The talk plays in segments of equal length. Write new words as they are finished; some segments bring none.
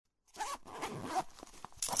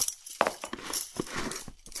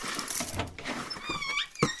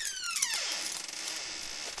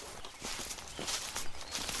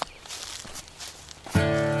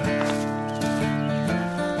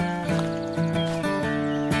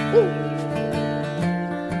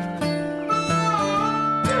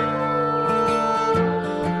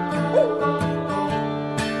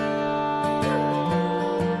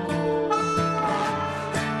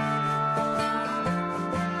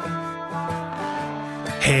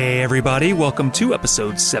Hey everybody, welcome to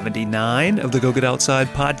episode 79 of the Go Get Outside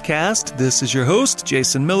podcast. This is your host,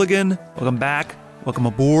 Jason Milligan. Welcome back. Welcome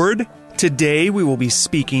aboard. Today we will be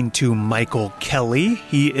speaking to Michael Kelley.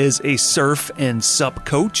 He is a surf and sup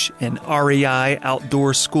coach, an REI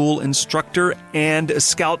outdoor school instructor, and a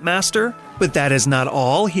scoutmaster. But that is not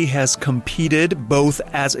all. He has competed both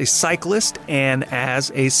as a cyclist and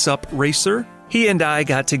as a sup racer. He and I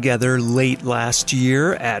got together late last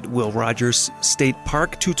year at Will Rogers State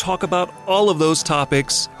Park to talk about all of those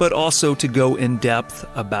topics, but also to go in depth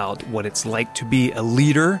about what it's like to be a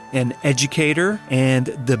leader, an educator, and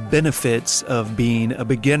the benefits of being a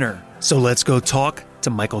beginner. So let's go talk to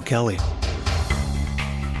Michael Kelley.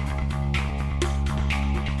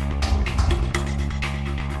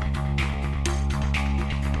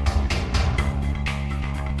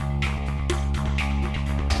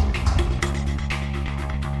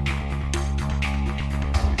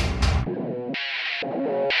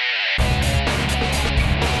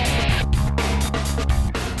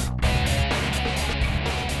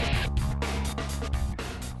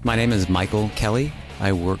 My name is Michael Kelley.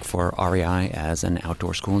 I work for REI as an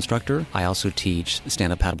outdoor school instructor. I also teach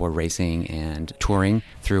stand-up paddleboard racing and touring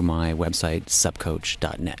through my website,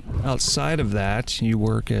 supcoach.net. Outside of that, you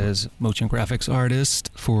work as motion graphics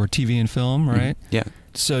artist for TV and film, right? Mm-hmm. Yeah.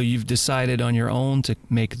 So you've decided on your own to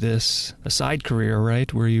make this a side career,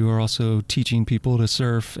 right? Where you are also teaching people to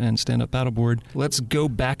surf and stand-up paddleboard. Let's go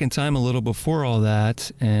back in time a little before all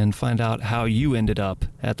that and find out how you ended up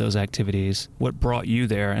at those activities, what brought you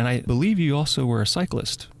there. And I believe you also were a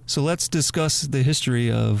cyclist. So let's discuss the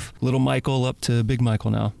history of little Michael up to big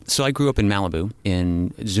Michael now. So I grew up in Malibu,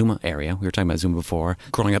 in Zuma area. We were talking about Zuma before.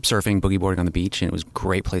 Growing up surfing, boogie boarding on the beach, and it was a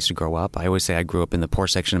great place to grow up. I always say I grew up in the poor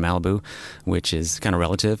section of Malibu, which is kind of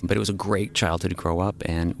relative, but it was a great childhood to grow up.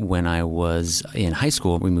 And when I was in high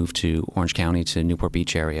school, we moved to Orange County to Newport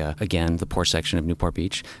Beach area. Again, the poor section of Newport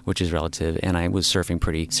Beach, which is relative. And I was surfing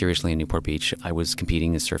pretty seriously in Newport Beach. I was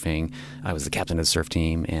competing in surfing. I was the captain of the surf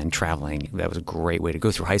team and traveling. That was a great way to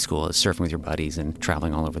go through high school, surfing with your buddies and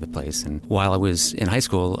traveling all over the place. And while I was in high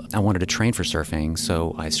school, I wanted to train for surfing,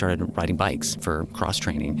 so I started riding bikes for cross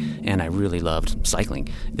training, and I really loved cycling.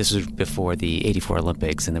 This was before the '84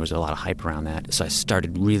 Olympics, and there was a lot of hype around that, so I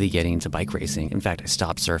started really getting into bike racing. In fact, I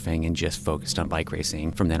stopped surfing and just focused on bike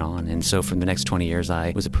racing from then on. And so for the next 20 years,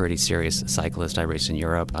 I was a pretty serious cyclist. I raced in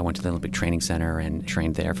Europe. I went to the Olympic Training Center and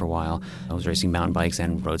trained there for a while. I was racing mountain bikes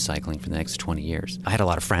and road cycling for the next 20 years. I had a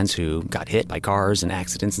lot of friends who got hit by cars and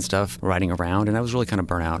accidents and stuff riding around, and I was really kind of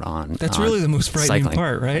burnt out on That's really the most frightening cycling.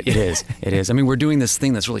 part, right? It is. It is. I mean, we're doing this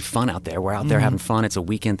thing that's really fun out there. We're out there having fun. It's a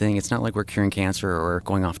weekend thing. It's not like we're curing cancer or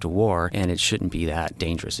going off to war, and it shouldn't be that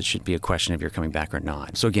dangerous. It should be a question of you're coming back or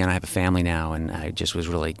not. So again, I have a family now, and I just was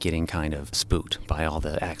really getting kind of spooked by all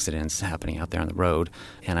the accidents happening out there on the road,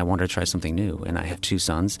 and I wanted to try something new. And I have two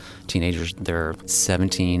sons, teenagers. They're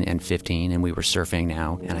 17 and 15, and we were surfing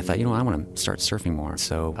now, and I thought, I want to start surfing more.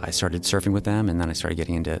 So I started surfing with them, and then I started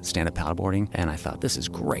getting into stand-up paddleboarding, and I thought, this is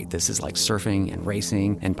great. This is like surfing and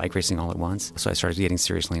racing and bike racing all at once. So I started getting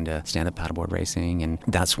seriously into stand-up paddleboard racing, and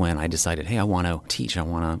that's when I decided, hey, I want to teach. I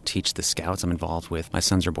want to teach the scouts. I'm involved with, my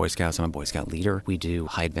sons are Boy Scouts. I'm a Boy Scout leader. We do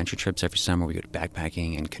high adventure trips every summer. We go to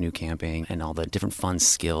backpacking and canoe camping and all the different fun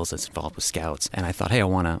skills that's involved with scouts. And I thought, hey, I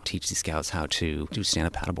want to teach these scouts how to do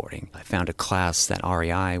stand-up paddleboarding. I found a class that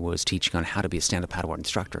REI was teaching on how to be a stand-up paddleboard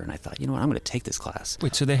instructor, and I thought, I'm going to take this class.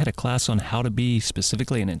 Wait, so they had a class on how to be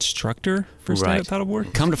specifically an instructor for stand-up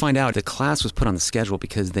paddleboard? Come to find out, the class was put on the schedule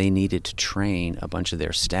because they needed to train a bunch of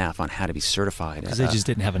their staff on how to be certified. Because they just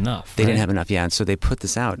didn't have enough. They didn't have enough, yeah. And so they put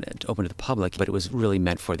this out open to the public, but it was really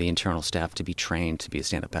meant for the internal staff to be trained to be a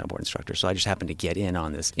stand-up paddleboard instructor. So I just happened to get in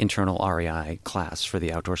on this internal REI class for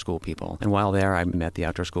the outdoor school people. And while there, I met the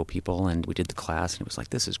outdoor school people, and we did the class, and it was like,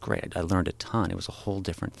 this is great. I learned a ton. It was a whole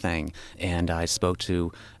different thing. And I spoke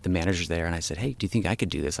to the managers there, and I said, hey, do you think I could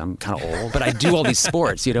do this? I'm kind of old, but I do all these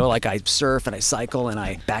sports, like I surf and I cycle and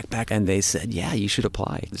I backpack. And they said, yeah, you should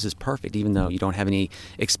apply. This is perfect. Even though you don't have any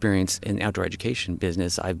experience in outdoor education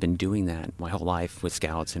business, I've been doing that my whole life with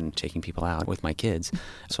scouts and taking people out with my kids.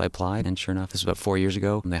 So I applied, and sure enough, this was about 4 years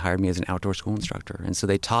ago, and they hired me as an outdoor school instructor. And so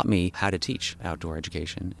they taught me how to teach outdoor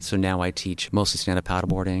education. So now I teach mostly stand-up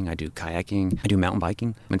paddleboarding. I do kayaking. I do mountain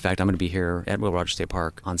biking. In fact, I'm going to be here at Will Rogers State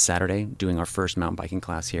Park on Saturday doing our first mountain biking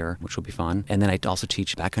class here, which will be fun. And then I also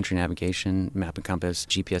teach backcountry navigation, map and compass compass,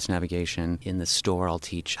 GPS navigation. In the store, I'll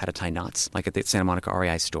teach how to tie knots. Like at the Santa Monica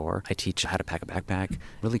REI store, I teach how to pack a backpack.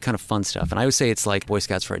 Really kind of fun stuff. And I would say it's like Boy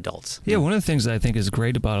Scouts for adults. Yeah, one of the things that I think is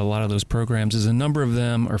great about a lot of those programs is a number of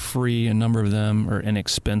them are free, a number of them are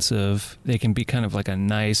inexpensive. They can be kind of like a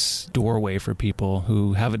nice doorway for people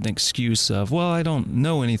who have an excuse of, well, I don't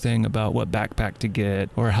know anything about what backpack to get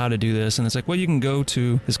or how to do this. And it's like, well, you can go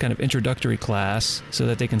to this kind of introductory class so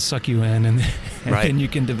that they can suck you in and then you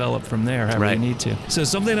can develop from there however you need to. So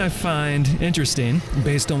something I find interesting,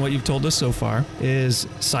 based on what you've told us so far, is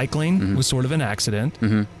cycling was sort of an accident.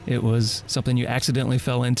 It was something you accidentally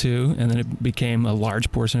fell into, and then it became a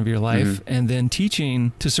large portion of your life. And then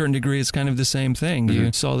teaching, to a certain degree, is kind of the same thing.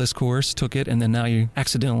 You saw this course, took it, and then now you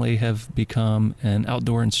accidentally have become an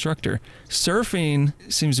outdoor instructor. Surfing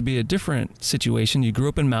seems to be a different situation. You grew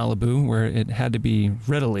up in Malibu, where it had to be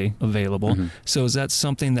readily available. So is that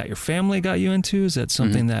something that your family got you into? Is that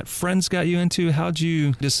something that friends got you into? How'd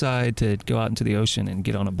you decide to go out into the ocean and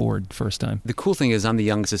get on a board first time? The cool thing is I'm the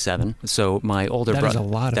youngest of 7, so my older brother...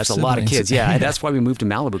 That's a lot of kids, yeah. And that's why we moved to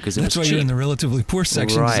Malibu, because it was cheap. That's why you're in the relatively poor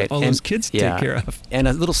section. All those kids to take care of. And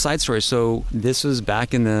a little side story. So this was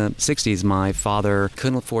back in the 60s. My father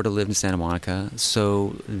couldn't afford to live in Santa Monica,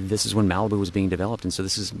 so this is when Malibu was being developed. And so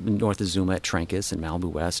this is north of Zuma at Trancas and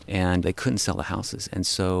Malibu West, and they couldn't sell the houses. And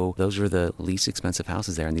so those were the least expensive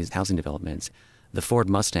houses there in these housing developments. The Ford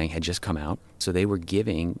Mustang had just come out, so they were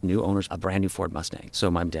giving new owners a brand new Ford Mustang.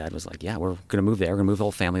 So my dad was like, yeah, we're going to move there. We're going to move the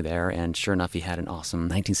whole family there. And sure enough, he had an awesome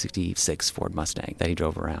 1966 Ford Mustang that he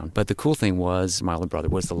drove around. But the cool thing was, my older brother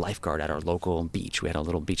was the lifeguard at our local beach. We had a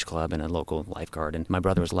little beach club and a local lifeguard. And my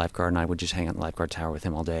brother was a lifeguard, and I would just hang out in the lifeguard tower with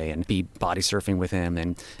him all day and be body surfing with him.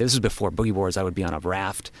 And this was before boogie boards. I would be on a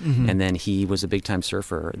raft. And then he was a big-time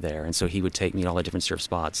surfer there. And so he would take me to all the different surf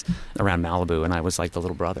spots around Malibu. And I was like the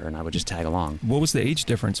little brother, and I would just tag along. What was the age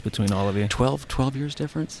difference between all of you? 12 years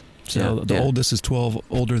difference. So the oldest is 12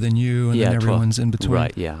 older than you, and then everyone's 12. In between.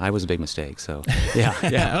 Right, yeah. I was a big mistake, so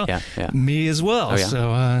yeah. Me as well.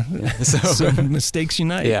 So mistakes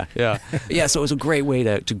unite. Yeah, so it was a great way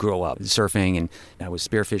to grow up, surfing, and I was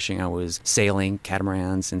spearfishing, I was sailing,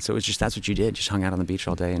 catamarans, and so it was just, that's what you did, just hung out on the beach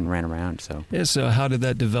all day and ran around. So how did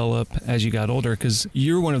that develop as you got older? Because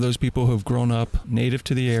you're one of those people who have grown up native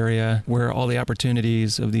to the area where all the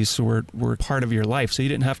opportunities of these sort were part of your life, so you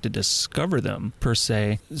didn't have to discover them per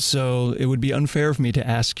se. So it would be unfair for me to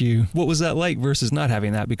ask you, what was that like versus not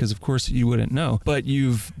having that? Because, of course, you wouldn't know. But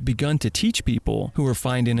you've begun to teach people who are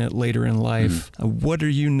finding it later in life. What are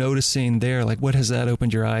you noticing there? Like, what has that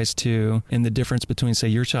opened your eyes to in the difference between, say,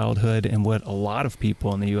 your childhood and what a lot of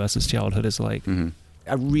people in the U.S.'s childhood is like?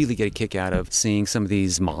 I really get a kick out of seeing some of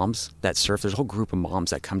these moms that surf. There's a whole group of moms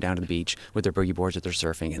that come down to the beach with their boogie boards that they're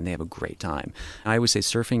surfing, and they have a great time. I always say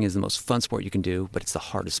surfing is the most fun sport you can do, but it's the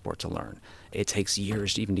hardest sport to learn. It takes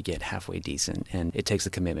years even to get halfway decent, and it takes a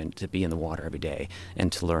commitment to be in the water every day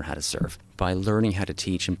and to learn how to surf. By learning how to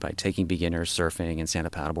teach and by taking beginners surfing and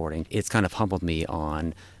stand-up paddleboarding, it's kind of humbled me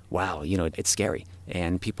on, wow, it's scary.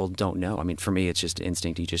 And people don't know. I mean, for me, it's just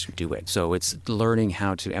instinct. You just do it. So it's learning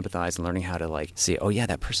how to empathize and learning how to see, oh yeah,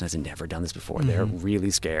 that person has never done this before. They're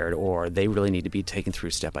really scared, or they really need to be taken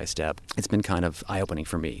through step by step. It's been kind of eye-opening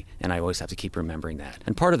for me, and I always have to keep remembering that.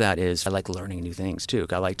 And part of that is I like learning new things too.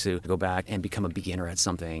 I like to go back and become a beginner at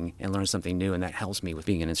something and learn something new, and that helps me with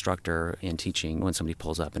being an instructor and teaching when somebody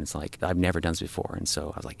pulls up and it's like, I've never done this before. And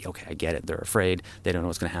so I was like, okay, I get it. They're afraid. They don't know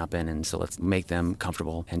what's going to happen. And so let's make them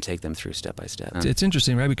comfortable and take them through step by step. It's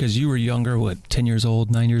interesting, right? Because you were younger, 10 years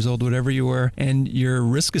old, 9 years old, whatever you were, and your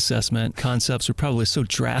risk assessment concepts were probably so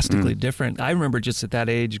drastically different. I remember just at that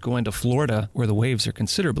age going to Florida where the waves are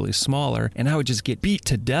considerably smaller, and I would just get beat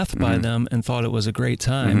to death by them and thought it was a great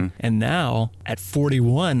time. And now at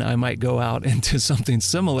 41, I might go out into something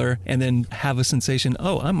similar and then have a sensation,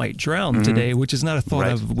 oh, I might drown today, which is not a thought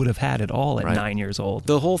I would have had at all at 9 years old.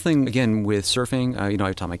 The whole thing, again, with surfing,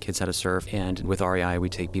 I taught my kids how to surf, and with REI, we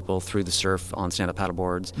take people through the surf on stand-up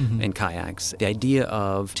paddleboards and kayaks. The idea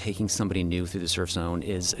of taking somebody new through the surf zone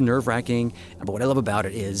is nerve-wracking, but what I love about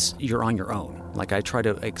it is you're on your own. Like, I try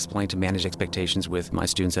to explain to manage expectations with my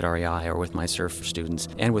students at REI or with my surf students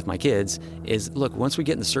and with my kids is, look, once we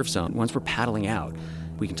get in the surf zone, once we're paddling out,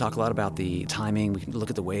 we can talk a lot about the timing, we can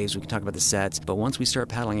look at the waves, we can talk about the sets, but once we start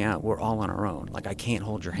paddling out, we're all on our own. Like, I can't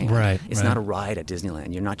hold your hand. It's not a ride at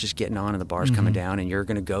Disneyland. You're not just getting on and the bar's coming down and you're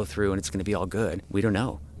going to go through and it's going to be all good. We don't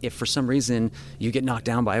know. If for some reason you get knocked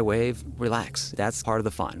down by a wave, relax. That's part of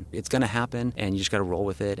the fun. It's going to happen, and you just got to roll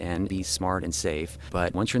with it and be smart and safe.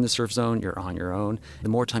 But once you're in the surf zone, you're on your own. The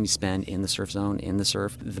more time you spend in the surf zone, in the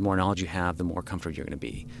surf, the more knowledge you have, the more comfortable you're going to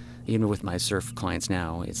be. Even with my surf clients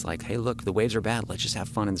now, it's like, hey, look, the waves are bad. Let's just have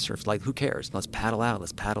fun in the surf. Like, who cares? Let's paddle out.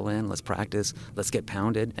 Let's paddle in. Let's practice. Let's get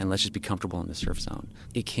pounded. And let's just be comfortable in the surf zone.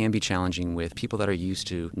 It can be challenging with people that are used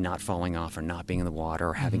to not falling off or not being in the water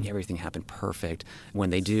or having everything happen perfect. When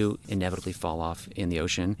they do inevitably fall off in the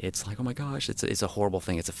ocean, it's like, oh my gosh, it's a horrible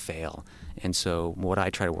thing. It's a fail. And so what I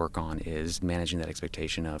try to work on is managing that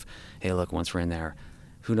expectation of, hey, look, once we're in there,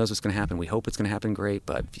 who knows what's going to happen? We hope it's going to happen great,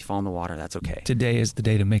 but if you fall in the water, that's okay. Today is the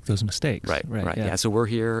day to make those mistakes. Right. Yeah. So we're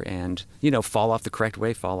here and, fall off the correct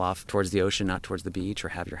way, fall off towards the ocean, not towards the beach, or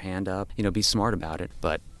have your hand up. Be smart about it,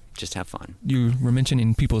 but just have fun. You were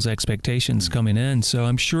mentioning people's expectations coming in, so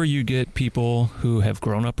I'm sure you get people who have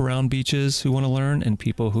grown up around beaches who want to learn, and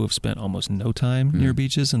people who have spent almost no time near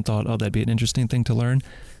beaches and thought, oh, that'd be an interesting thing to learn.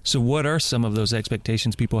 So what are some of those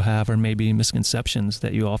expectations people have, or maybe misconceptions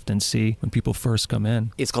that you often see when people first come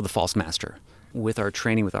in? It's called the false master. With our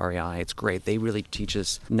training with REI, it's great. They really teach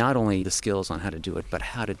us not only the skills on how to do it, but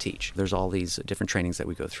how to teach. There's all these different trainings that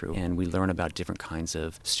we go through, and we learn about different kinds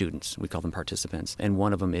of students. We call them participants, and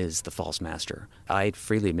one of them is the false master. I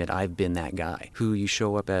freely admit I've been that guy who you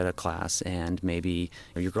show up at a class and maybe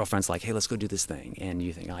your girlfriend's like, hey, let's go do this thing, and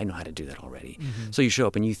you think, I know how to do that already. So you show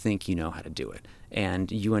up and you think you know how to do it, and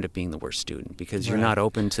you end up being the worst student because you're not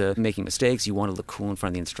open to making mistakes. You want to look cool in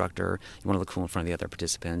front of the instructor, you want to look cool in front of the other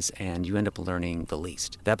participants, and you end up learning the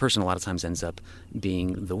least. That person a lot of times ends up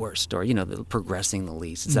being the worst, or progressing the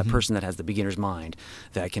least. It's that person that has the beginner's mind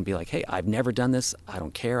that can be like, hey, I've never done this, I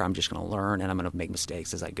don't care, I'm just going to learn and I'm going to make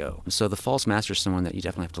mistakes as I go. So the false master is someone that you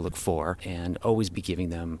definitely have to look for and always be giving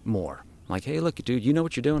them more. Like, hey, look, dude, you know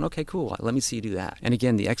what you're doing? Okay, cool, let me see you do that. And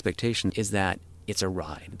again, the expectation is that it's a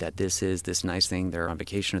ride, that this is this nice thing. They're on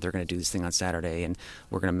vacation, or they're going to do this thing on Saturday, and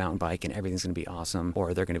we're going to mountain bike, and everything's going to be awesome.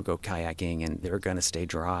 Or they're going to go kayaking, and they're going to stay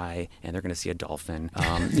dry, and they're going to see a dolphin,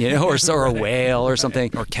 or a whale or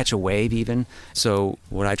something, or catch a wave even. So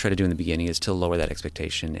what I try to do in the beginning is to lower that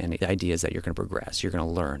expectation, and the idea is that you're going to progress. You're going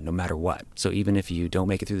to learn no matter what. So even if you don't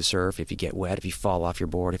make it through the surf, if you get wet, if you fall off your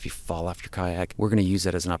board, if you fall off your kayak, we're going to use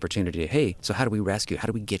that as an opportunity. Hey, so how do we rescue? How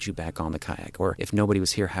do we get you back on the kayak? Or if nobody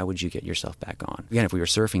was here, how would you get yourself back on? Again, if we were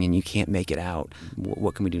surfing and you can't make it out,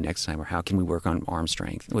 what can we do next time? Or how can we work on arm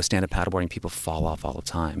strength? With stand-up paddleboarding, people fall off all the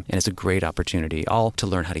time. And it's a great opportunity all to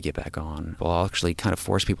learn how to get back on. I'll actually kind of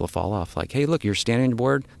force people to fall off. Like, hey, look, you're standing on your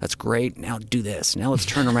board. That's great. Now do this. Now let's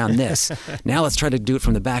turn around this. Now let's try to do it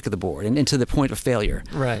from the back of the board and to the point of failure.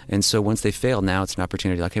 Right. And so once they fail, now it's an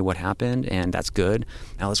opportunity like, hey, what happened? And that's good.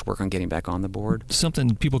 Now let's work on getting back on the board.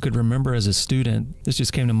 Something people could remember as a student, this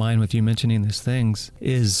just came to mind with you mentioning these things,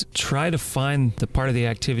 is try to find the part of the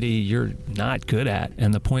activity you're not good at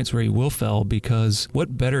and the points where you will fail, because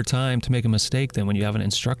what better time to make a mistake than when you have an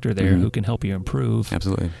instructor there who can help you improve.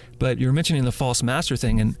 Absolutely. But you're mentioning the false master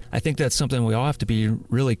thing, and I think that's something we all have to be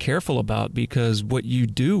really careful about, because what you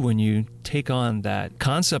do when you take on that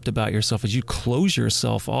concept about yourself is you close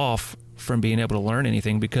yourself off from being able to learn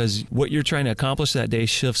anything, because what you're trying to accomplish that day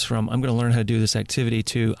shifts from, I'm going to learn how to do this activity,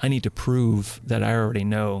 to, I need to prove that I already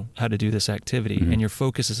know how to do this activity. And your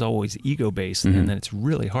focus is always ego-based, and then it's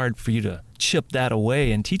really hard for you to chip that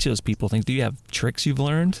away and teach those people things. Do you have tricks you've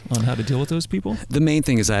learned on how to deal with those people? The main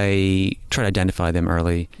thing is I try to identify them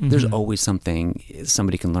early. There's always something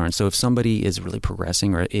somebody can learn. So if somebody is really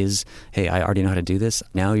progressing, or is, hey, I already know how to do this,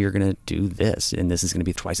 now you're going to do this, and this is going to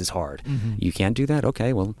be twice as hard. You can't do that?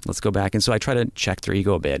 Okay, well, let's go back. And so I try to check their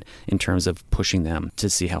ego a bit in terms of pushing them to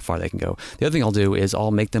see how far they can go. The other thing I'll do is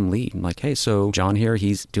I'll make them lead. I'm like, hey, so John here,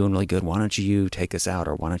 he's doing really good. Why don't you take us out,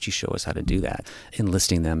 or why don't you show us how to do that?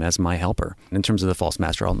 Enlisting them as my helper. In terms of the false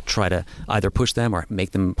master, I'll try to either push them or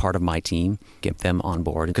make them part of my team, get them on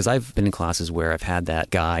board. Because I've been in classes where I've had that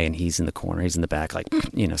guy and he's in the corner, he's in the back, like,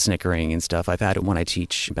 snickering and stuff. I've had it when I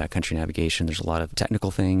teach backcountry navigation. There's a lot of technical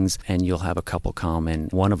things, and you'll have a couple come,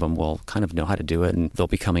 and one of them will kind of know how to do it, and they'll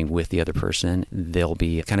be coming with the other person. They'll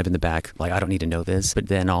be kind of in the back, like, I don't need to know this. But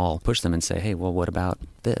then I'll push them and say, hey, well, what about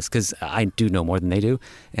this? Because I do know more than they do.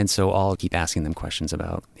 And so I'll keep asking them questions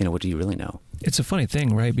about, what do you really know? It's a funny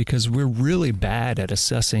thing, right? Because we're really bad at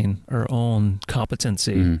assessing our own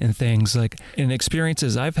competency in things. Like, in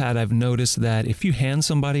experiences I've had, I've noticed that if you hand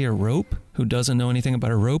somebody a rope who doesn't know anything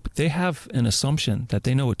about a rope, they have an assumption that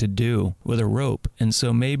they know what to do with a rope. And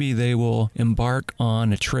so maybe they will embark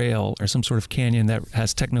on a trail or some sort of canyon that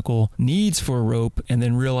has technical needs for a rope, and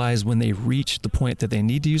then realize when they reach the point that they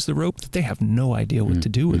need to use the rope that they have no idea what to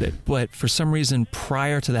do with it. But for some reason,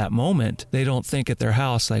 prior to that moment, they don't think at their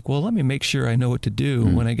house, like, well, let me make sure I know what to do.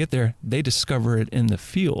 When I get there, they discover it in the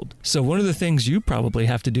field. So one of the things you probably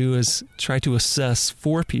have to do is try to assess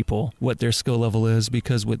for people what their skill level is,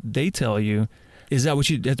 because what they tell you Is that what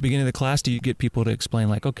you, at the beginning of the class, do you get people to explain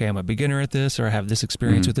like, okay, I'm a beginner at this, or I have this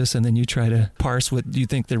experience with this, and then you try to parse what you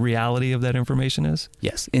think the reality of that information is?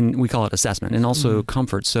 Yes, and we call it assessment and also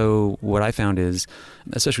comfort. So what I found is,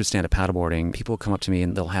 especially with stand-up paddleboarding, people come up to me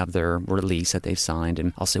and they'll have their release that they've signed,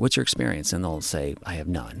 and I'll say, what's your experience? And they'll say, I have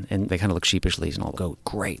none. And they kind of look sheepishly, and I'll go,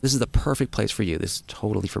 great, this is the perfect place for you. This is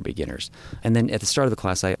totally for beginners. And then at the start of the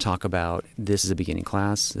class, I talk about this is a beginning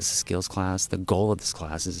class, this is a skills class. The goal of this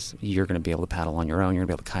class is you're going to be able to paddle on your own, you're going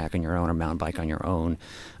to be able to kayak on your own or mountain bike on your own.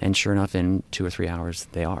 And sure enough, in 2 or 3 hours,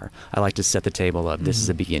 they are. I like to set the table of this is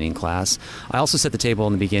a beginning class. I also set the table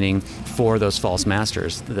in the beginning for those false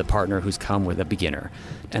masters, the partner who's come with a beginner.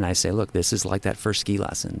 And I say, look, this is like that first ski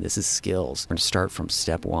lesson. This is skills. We're going to start from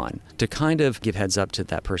step one to kind of give heads up to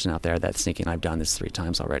that person out there that's thinking, I've done this 3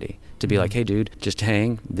 times already. To be like, hey, dude, just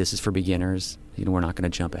hang. This is for beginners. We're not going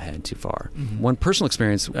to jump ahead too far. One personal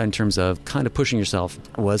experience in terms of kind of pushing yourself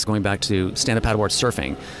was going back to stand-up paddleboard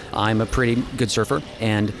surfing. I'm a pretty good surfer,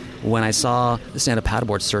 and when I saw the stand-up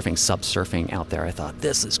paddleboard surfing, sub-surfing out there, I thought,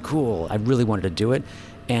 this is cool. I really wanted to do it.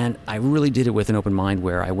 And I really did it with an open mind,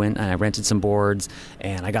 where I went and I rented some boards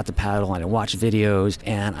and I got the paddle and I watched videos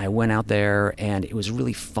and I went out there, and it was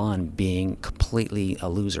really fun being completely a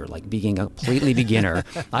loser, like being a completely beginner.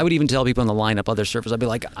 I would even tell people in the lineup, other surfers, I'd be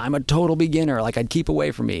like, I'm a total beginner. Like, I'd keep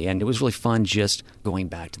away from me. And it was really fun just going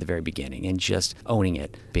back to the very beginning and just owning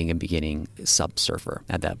it, being a beginning sub surfer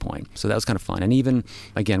at that point. So that was kind of fun. And even,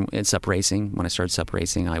 again, in sup racing, when I started sup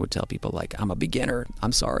racing, I would tell people, like, I'm a beginner.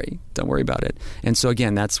 I'm sorry. Don't worry about it. And so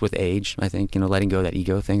again, that's with age, I think, letting go of that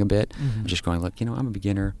ego thing a bit. Just going, look, I'm a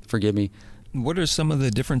beginner. Forgive me. What are some of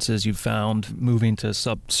the differences you've found moving to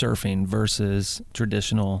sup surfing versus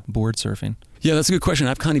traditional board surfing? Yeah, that's a good question.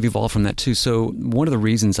 I've kind of evolved from that too. So one of the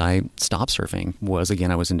reasons I stopped surfing was,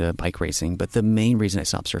 again, I was into bike racing, but the main reason I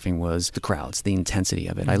stopped surfing was the crowds, the intensity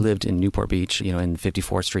of it. I lived in Newport Beach, in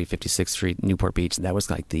 54th Street, 56th Street, Newport Beach. That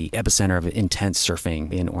was like the epicenter of intense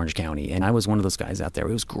surfing in Orange County. And I was one of those guys out there.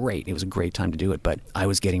 It was great. It was a great time to do it, but I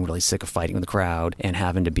was getting really sick of fighting with the crowd and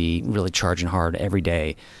having to be really charging hard every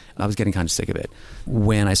day. I was getting kind of sick of it.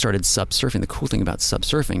 When I started sup surfing, the cool thing about sup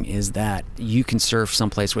surfing is that you can surf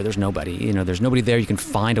someplace where there's nobody. There's nobody there. You can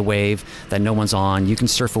find a wave that no one's on. You can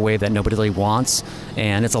surf a wave that nobody really wants,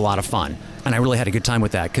 and it's a lot of fun. And I really had a good time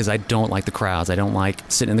with that, because I don't like the crowds. I don't like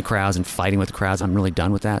sitting in the crowds and fighting with the crowds. I'm really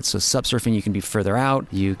done with that. So sup surfing, you can be further out.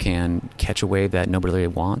 You can catch a wave that nobody really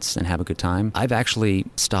wants and have a good time. I've actually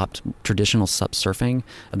stopped traditional sup surfing.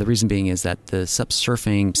 The reason being is that the sup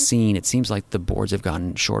surfing scene, it seems like the boards have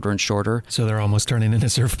gotten shorter and shorter. So they're almost turning into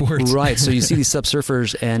surfboards. Right. So you see these sup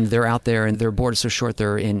surfers, and they're out there, and their board is so short,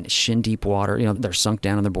 they're in shin deep water. They're sunk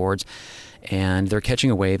down on their boards, and they're catching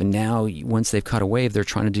a wave. And now, once they've caught a wave, they're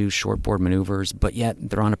trying to do shortboard maneuvers, but yet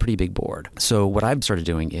they're on a pretty big board. So what I've started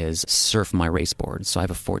doing is surf my race board. So I have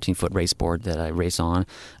a 14-foot race board that I race on,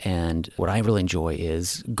 and what I really enjoy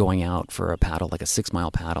is going out for a paddle, like a 6-mile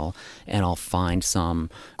paddle, and I'll find some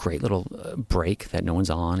great little break that no one's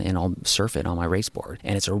on, and I'll surf it on my race board.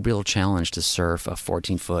 And it's a real challenge to surf a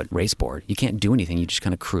 14-foot race board. You can't do anything. You just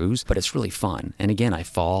kind of cruise, but it's really fun. And again, I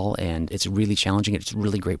fall, and it's really challenging. It's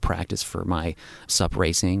really great practice for my sup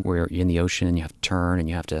racing, where you're in the ocean and you have to turn and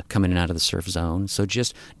you have to come in and out of the surf zone. So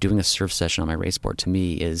just doing a surf session on my race board, to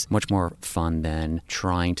me, is much more fun than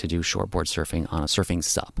trying to do shortboard surfing on a surfing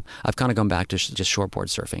sup. I've kind of gone back to just shortboard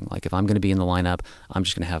surfing. Like, if I'm going to be in the lineup, I'm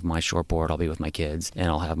just going to have my shortboard. I'll be with my kids, and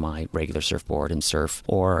I'll have my regular surfboard and surf,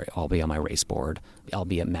 or I'll be on my race board. I'll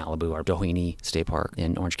be at Malibu or Doheny State Park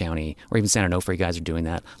in Orange County, or even Santa Onofre. Guys are doing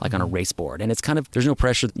that, like on a race board. And it's kind of, there's no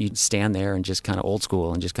pressure. You stand there and just kind of old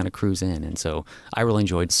school and just kind of cruise in. And so I really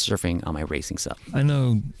enjoyed surfing on my racing stuff. I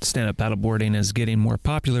know stand-up paddleboarding is getting more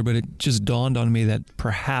popular, but it just dawned on me that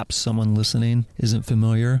perhaps someone listening isn't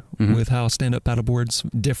familiar with how stand-up paddleboards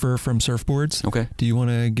differ from surfboards. Okay. Do you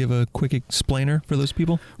want to give a quick explainer for those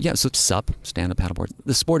people? Yeah, so SUP, stand-up paddleboard.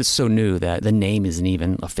 The sport is so new that the name isn't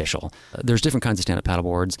even official. There's different kinds of stand-up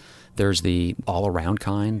paddleboards. There's the all-around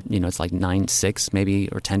kind. It's like 9.6 maybe,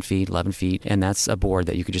 or 10 feet, 11 feet. And that's a board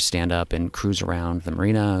that you could just stand up and cruise around the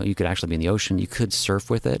marina. You could actually be in the ocean. You could surf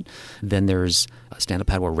with it. Then there's stand-up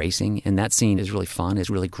paddleboard racing. And that scene is really fun. It's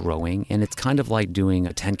really growing. And it's kind of like doing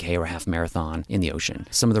a 10K or a half marathon in the ocean.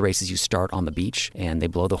 Some of the races you start on the beach, and they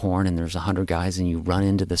blow the horn, and there's 100 guys, and you run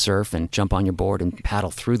into the surf and jump on your board and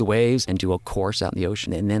paddle through the waves and do a course out in the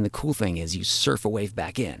ocean. And then the cool thing is you surf a wave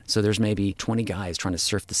back in. So there's maybe 20 guys trying to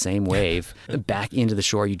surf the same wave back into the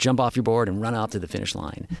shore. You jump off your board and run out to the finish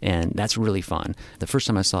line. And that's really fun. The first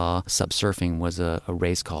time I saw sup surfing was a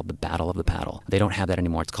race called the Battle of the Paddle. They don't have that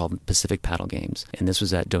anymore. It's called Pacific Paddle Games. And this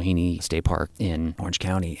was at Doheny State Park in Orange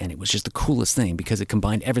County. And it was just the coolest thing because it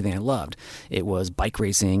combined everything I loved. It was bike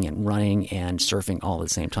racing and running and surfing all at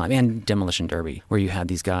the same time, and demolition derby, where you had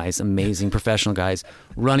these guys, amazing professional guys,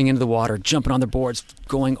 running into the water, jumping on their boards,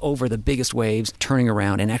 going over the biggest waves, turning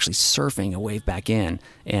around and actually surfing a wave back in.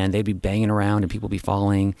 And they'd be banging around and people would be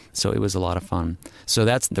falling. So it was a lot of fun. So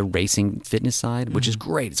that's the racing fitness side, which is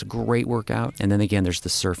great. It's a great workout. And then again, there's the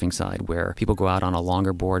surfing side where people go out on a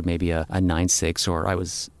longer board, maybe a 9.6, or I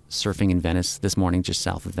was surfing in Venice this morning, just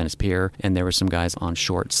south of Venice Pier, and there were some guys on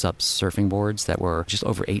short SUP surfing boards that were just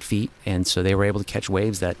over 8 feet, and so they were able to catch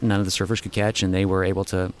waves that none of the surfers could catch, and they were able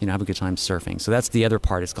to, have a good time surfing. So that's the other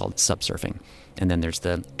part. It's called SUP surfing. And then there's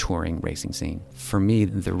the touring racing scene. For me,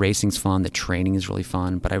 the racing's fun, the training is really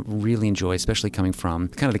fun, but I really enjoy, especially coming from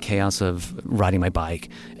kind of the chaos of riding my bike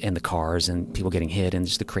and the cars and people getting hit and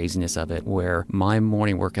just the craziness of it, where my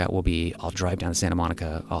morning workout will be, I'll drive down to Santa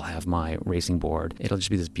Monica, I'll have my racing board. It'll just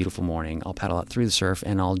be this beautiful morning. I'll paddle out through the surf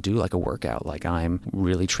and I'll do like a workout. Like I'm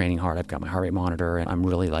really training hard. I've got my heart rate monitor and I'm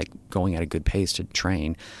really like going at a good pace to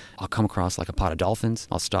train. I'll come across like a pod of dolphins.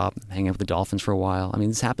 I'll stop, hang out with the dolphins for a while. I mean,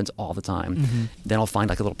 this happens all the time. Then I'll find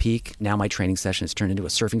like a little peak. Now my training session has turned into a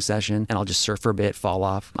surfing session and I'll just surf for a bit, fall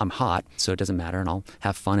off. I'm hot, so it doesn't matter, and I'll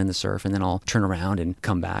have fun in the surf, and then I'll turn around and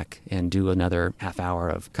come back and do another half hour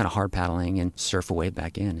of kind of hard paddling and surf a wave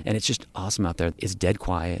back in. And it's just awesome out there. It's dead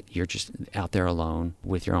quiet. You're just out there alone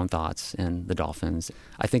with your own thoughts and the dolphins.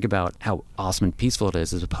 I think about how awesome and peaceful it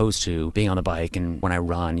is as opposed to being on the bike and when I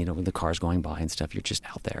run, with the cars going by and stuff, you're just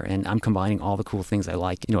out there. And I'm combining all the cool things I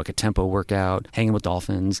like, like a tempo workout, hanging with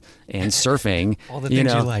dolphins, and surfing. All the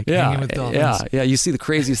things you like, hanging with dolphins. Yeah. You see the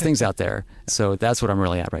craziest things out there. So that's what I'm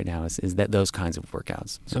really at right now is that those kinds of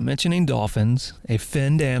workouts. So mentioning dolphins, a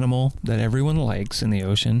finned animal that everyone likes in the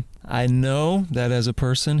ocean, I know that as a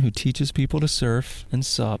person who teaches people to surf and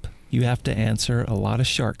sup, you have to answer a lot of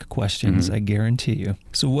shark questions, I guarantee you.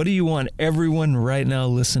 So what do you want everyone right now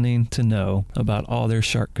listening to know about all their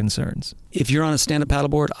shark concerns? If you're on a stand-up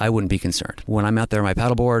paddleboard, I wouldn't be concerned. When I'm out there on my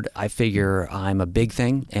paddleboard, I figure I'm a big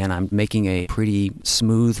thing and I'm making a pretty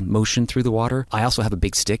smooth motion through the water. I also have a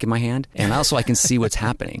big stick in my hand, and also I can see what's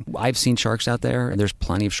happening. I've seen sharks out there, and there's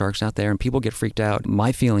plenty of sharks out there, and people get freaked out.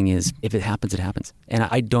 My feeling is if it happens, it happens. And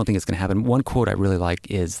I don't think it's going to happen. One quote I really like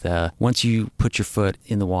is once you put your foot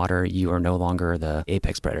in the water, you are no longer the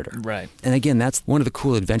apex predator. Right. And again, that's one of the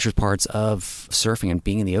cool adventure parts of surfing and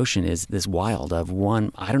being in the ocean is this wild of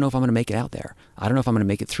one, I don't know if I'm going to make it out there. I don't know if I'm going to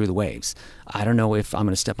make it through the waves. I don't know if I'm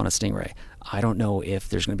going to step on a stingray. I don't know if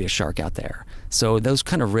there's going to be a shark out there. So those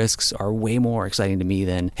kind of risks are way more exciting to me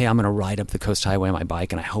than, hey, I'm going to ride up the Coast Highway on my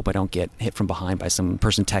bike and I hope I don't get hit from behind by some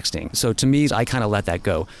person texting. So to me, I kind of let that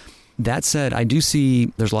go. That said, I do see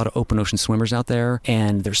there's a lot of open ocean swimmers out there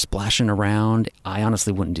and they're splashing around. I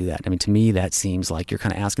honestly wouldn't do that. I mean, to me, that seems like you're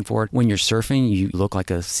kind of asking for it. When you're surfing, you look like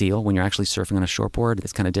a seal. When you're actually surfing on a shortboard,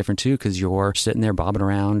 it's kind of different too because you're sitting there bobbing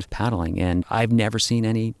around, paddling. And I've never seen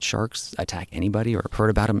any sharks attack anybody or heard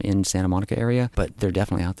about them in Santa Monica area, but they're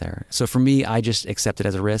definitely out there. So for me, I just accept it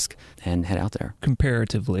as a risk and head out there.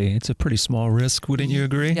 Comparatively, it's a pretty small risk, wouldn't you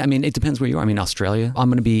agree? Yeah, I mean, it depends where you are. I mean, Australia, I'm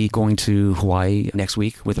going to be going to Hawaii next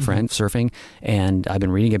week with a friend surfing, and I've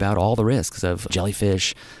been reading about all the risks of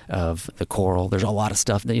jellyfish, of the coral. There's a lot of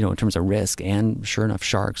stuff that, in terms of risk, and sure enough,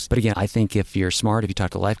 sharks. But again, I think if you're smart, if you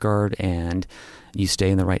talk to a lifeguard and you stay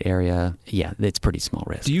in the right area, yeah, it's pretty small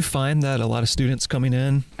risk. Do you find that a lot of students coming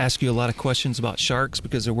in ask you a lot of questions about sharks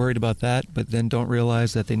because they're worried about that, but then don't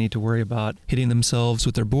realize that they need to worry about hitting themselves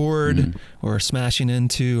with their board or smashing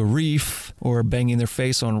into a reef or banging their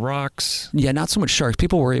face on rocks? Yeah, not so much sharks.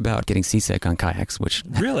 People worry about getting seasick on kayaks, which...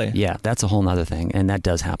 Really? Yeah, that's a whole nother thing, and that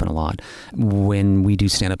does happen a lot. When we do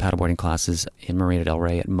stand-up paddleboarding classes in Marina del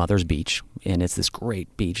Rey at Mother's Beach, and it's this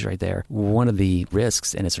great beach right there, one of the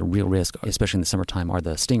risks, and it's a real risk, especially in the summertime, are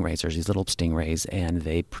the stingrays. There's these little stingrays, and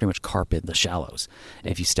they pretty much carpet the shallows.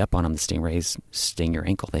 And if you step on them, the stingrays sting your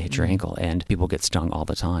ankle. They hit your ankle, and people get stung all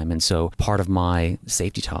the time. And so part of my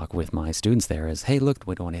safety talk with my students there is, hey, look,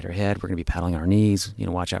 we don't want to hit our head. We're going to be paddling on our knees.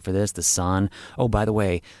 Watch out for this, the sun. Oh, by the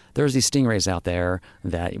way, there's these stingrays out there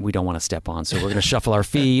that we don't want to step on. So we're going to shuffle our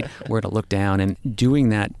feet. We're going to look down. And doing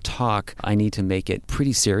that talk, I need to make it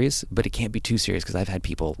pretty serious, but it can't be too serious because I've had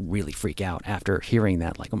people really freak out after hearing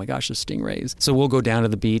that, like, oh my gosh, there's stingrays. So we'll go down to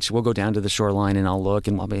the beach, we'll go down to the shoreline, and I'll look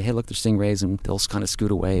and I'll be, hey, look, there's stingrays, and they'll kind of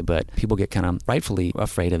scoot away. But people get kind of rightfully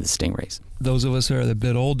afraid of the stingrays. Those of us who are a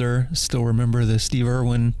bit older still remember the Steve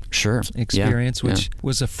Irwin experience, which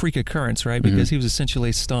was a freak occurrence, right? Because he was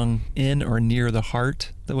essentially stung in or near the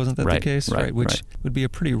heart. Wasn't that the case? Right. Which would be a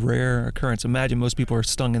pretty rare occurrence. Imagine most people are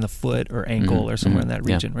stung in the foot or ankle or somewhere in that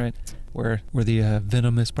region, right? where the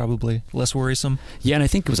venom is probably less worrisome. Yeah, and I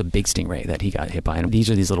think it was a big stingray that he got hit by. And these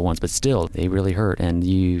are these little ones, but still, they really hurt, and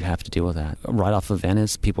you have to deal with that. Right off of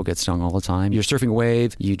Venice, people get stung all the time. You're surfing a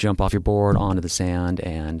wave, you jump off your board onto the sand,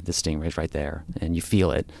 and the stingray's right there, and you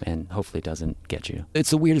feel it, and hopefully it doesn't get you. It's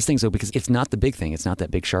the weirdest thing, though, because it's not the big thing. It's not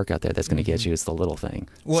that big shark out there that's going to get you. It's the little thing.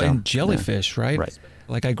 Well, and jellyfish, right? Right.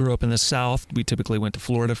 Like I grew up in the South. We typically went to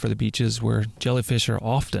Florida for the beaches where jellyfish are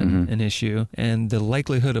often an issue. And the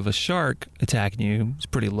likelihood of a shark attacking you is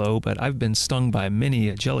pretty low, but I've been stung by many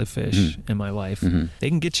a jellyfish in my life. They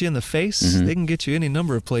can get you in the face. They can get you any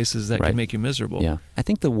number of places that can make you miserable. Yeah. I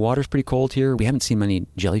think the water's pretty cold here. We haven't seen many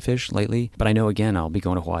jellyfish lately, but I know, again, I'll be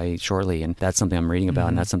going to Hawaii shortly, and that's something I'm reading about,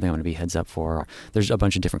 and that's something I'm going to be heads up for. There's a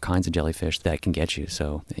bunch of different kinds of jellyfish that can get you,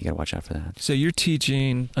 so you got to watch out for that. So you're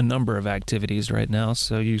teaching a number of activities right now.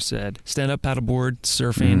 So you said stand-up paddleboard,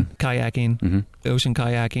 surfing, kayaking, ocean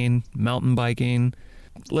kayaking, mountain biking.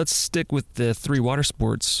 Let's stick with the 3 water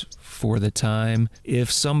sports for the time.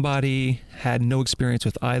 If somebody had no experience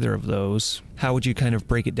with either of those, how would you kind of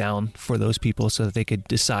break it down for those people so that they could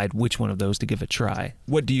decide which one of those to give a try?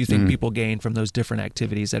 What do you think people gain from those different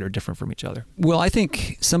activities that are different from each other? Well, I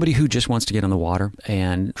think somebody who just wants to get on the water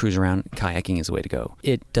and cruise around, kayaking is the way to go.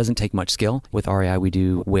 It doesn't take much skill. With REI, we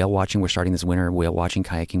do whale watching. We're starting this winter whale watching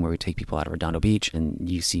kayaking where we take people out of Redondo Beach and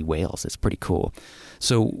you see whales. It's pretty cool.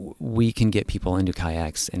 So we can get people into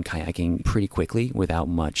kayaks and kayaking pretty quickly without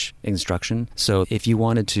much instruction. So if you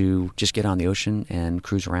wanted to just get on the ocean and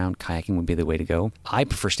cruise around, kayaking would be the way to go. I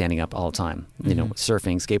prefer standing up all the time. You know,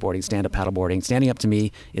 surfing, skateboarding, stand-up paddleboarding. Standing up to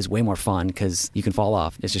me is way more fun because you can fall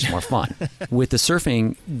off. It's just more fun. With the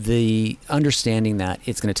surfing, the understanding that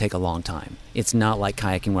it's going to take a long time. It's not like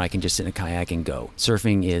kayaking where I can just sit in a kayak and go.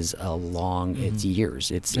 Surfing is a long, it's years.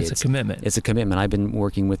 It's a commitment. It's a commitment. I've been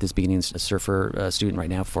working with this beginning surfer student right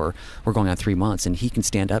now we're going on 3 months, and he can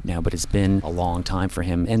stand up now, but it's been a long time for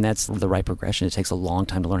him, and that's the right progression. It takes a long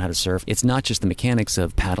time to learn how to surf. It's not just the mechanics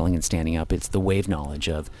of paddling and standing up, it's the wave knowledge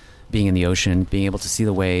of being in the ocean, being able to see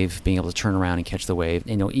the wave, being able to turn around and catch the wave,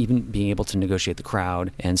 even being able to negotiate the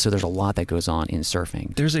crowd. And so there's a lot that goes on in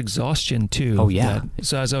surfing. There's exhaustion too. Oh, yeah.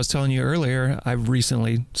 So as I was telling you earlier, I've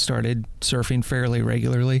recently started surfing fairly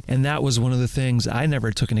regularly. And that was one of the things I never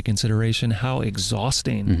took into consideration, how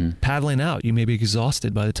exhausting paddling out. You may be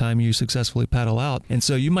exhausted by the time you successfully paddle out. And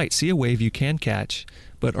so you might see a wave you can catch,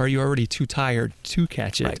 but are you already too tired to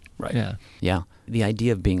catch it? Right. Yeah. The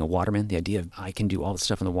idea of being a waterman, the idea of I can do all the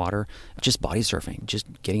stuff in the water, just body surfing, just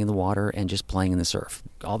getting in the water and just playing in the surf.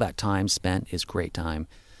 All that time spent is great time.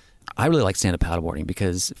 I really like stand-up paddleboarding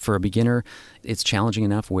because for a beginner, it's challenging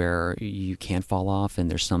enough where you can fall off and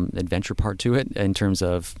there's some adventure part to it in terms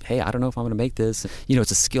of, hey, I don't know if I'm going to make this.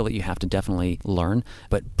 It's a skill that you have to definitely learn,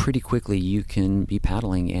 but pretty quickly you can be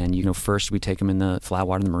paddling and, first we take them in the flat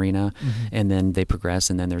water in the marina and then they progress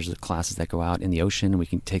and then there's classes that go out in the ocean and we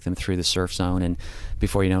can take them through the surf zone and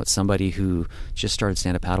before you know it, somebody who just started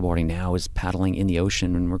stand-up paddleboarding now is paddling in the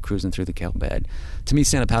ocean and we're cruising through the kelp bed. To me,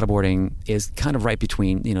 stand-up paddleboarding is kind of right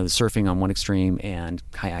between, the surfing on one extreme and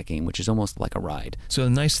kayaking, which is almost like a ride. So the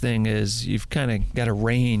nice thing is you've kind of got a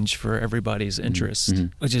range for everybody's interest,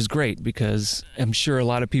 which is great because I'm sure a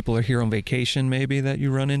lot of people are here on vacation maybe that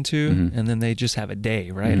you run into and then they just have a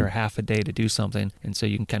day, right? Or half a day to do something. And so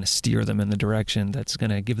you can kind of steer them in the direction that's going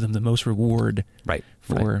to give them the most reward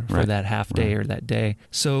for that half day or that day.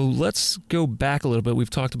 So let's go back a little bit. We've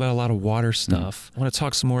talked about a lot of water stuff. I want to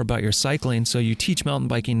talk some more about your cycling. So you teach mountain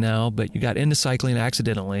biking now, but you got into cycling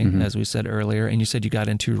accidentally, as we said earlier, and you said you got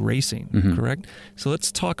into racing, correct? So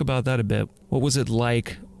let's talk about that a bit. What was it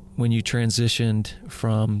like when you transitioned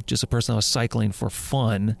from just a person that was cycling for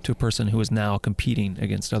fun to a person who is now competing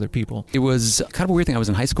against other people? It was kind of a weird thing. I was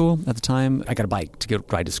in high school at the time. I got a bike to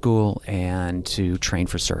ride to school and to train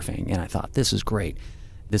for surfing, and I thought, this is great.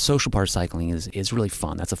 The social part of cycling is really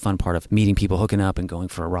fun. That's a fun part of meeting people, hooking up and going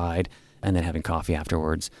for a ride and then having coffee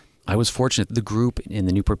afterwards. I was fortunate. The group in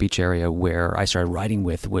the Newport Beach area where I started riding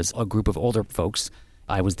with was a group of older folks.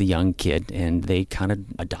 I was the young kid and they kind of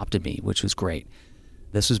adopted me, which was great.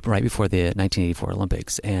 This was right before the 1984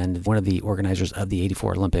 Olympics, and one of the organizers of the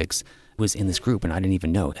 84 Olympics was in this group, and I didn't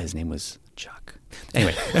even know his name was Chuck.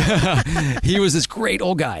 Anyway, he was this great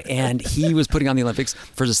old guy, and he was putting on the Olympics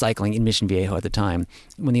for the cycling in Mission Viejo at the time.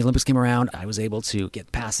 When the Olympics came around, I was able to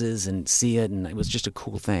get passes and see it, and it was just a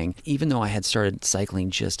cool thing. Even though I had started cycling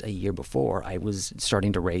just a year before, I was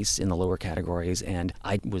starting to race in the lower categories, and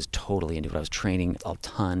I was totally into it. I was training a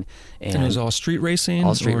ton. And it was all street racing?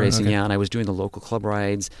 All street racing, yeah, and I was doing the local club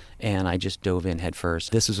rides, and I just dove in head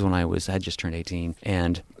first. This was when I had just turned 18,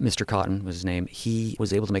 and Mr. Cotton was his name. He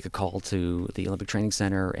was able to make a call to the Olympic Training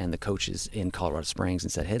Center and the coaches in Colorado Springs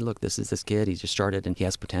and said, hey, look, this is this kid. He just started and he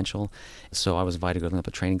has potential. So I was invited to go to the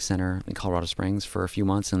Olympic Training Center in Colorado Springs for a few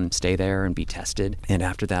months and stay there and be tested. And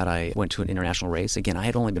after that, I went to an international race. Again, I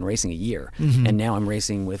had only been racing a year, and now I'm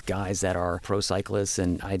racing with guys that are pro cyclists,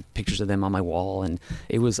 and I had pictures of them on my wall, and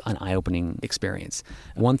it was an eye-opening experience.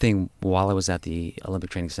 One thing, while I was at the Olympic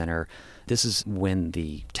Training Center, this is when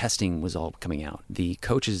the testing was all coming out. The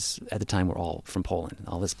coaches at the time were all from Poland,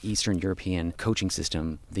 all this Eastern European coaching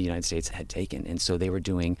system the United States had taken. And so they were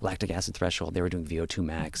doing lactic acid threshold, they were doing VO2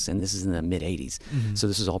 max, and this is in the mid-'80s. So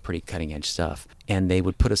this is all pretty cutting-edge stuff. And they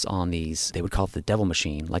would put us on these, they would call it the devil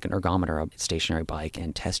machine, like an ergometer, a stationary bike,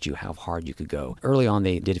 and test you how hard you could go. Early on,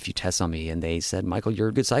 they did a few tests on me, and they said, Michael, you're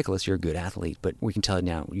a good cyclist, you're a good athlete, but we can tell you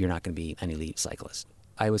now, you're not going to be an elite cyclist.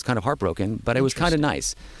 I was kind of heartbroken, but it was kind of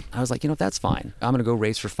nice. I was like, that's fine. I'm going to go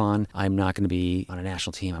race for fun. I'm not going to be on a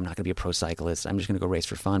national team. I'm not going to be a pro cyclist. I'm just going to go race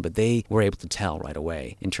for fun. But they were able to tell right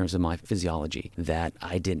away, in terms of my physiology, that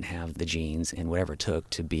I didn't have the genes and whatever it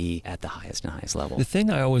took to be at the highest and highest level. The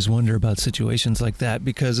thing I always wonder about situations like that,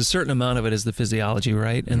 because a certain amount of it is the physiology,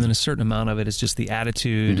 right? And then a certain amount of it is just the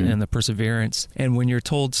attitude and the perseverance. And when you're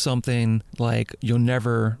told something like, you'll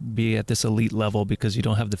never be at this elite level because you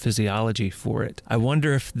don't have the physiology for it, I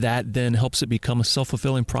wonder if that then helps it become a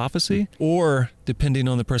self-fulfilling prophecy, or depending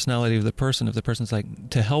on the personality of the person, if the person's like,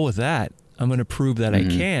 to hell with that, I'm going to prove that I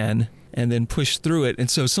can, and then push through it. And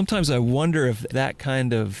so sometimes I wonder if that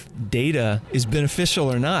kind of data is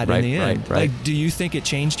beneficial or not in the end. Right. Like, do you think it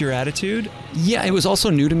changed your attitude? Yeah, it was also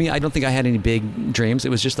new to me. I don't think I had any big dreams. It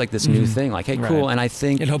was just like this new thing, like, hey, cool. And I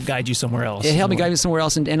think it helped guide you somewhere else. It helped me guide me somewhere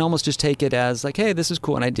else, and almost just take it as like, hey, this is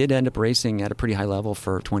cool. And I did end up racing at a pretty high level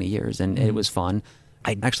for 20 years, and it was fun.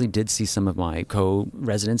 I actually did see some of my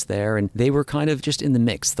co-residents there, and they were kind of just in the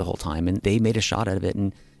mix the whole time, and they made a shot out of it,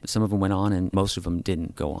 and some of them went on, and most of them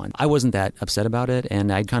didn't go on. I wasn't that upset about it,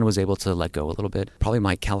 and I kind of was able to let go a little bit. Probably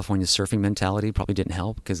my California surfing mentality probably didn't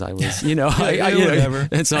help, because I was, whatever.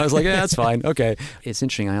 And so I was like, yeah, that's fine. Okay. It's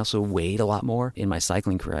interesting. I also weighed a lot more in my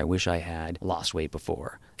cycling career. I wish I had lost weight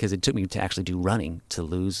before, because it took me to actually do running to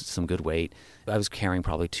lose some good weight. I was carrying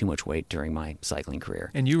probably too much weight during my cycling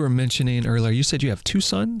career. And you were mentioning earlier, you said you have 2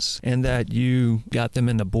 sons and that you got them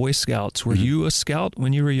into Boy Scouts. Were you a scout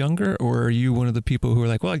when you were younger, or are you one of the people who were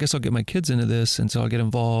like, well, I guess I'll get my kids into this, and so I'll get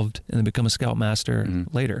involved and then become a scoutmaster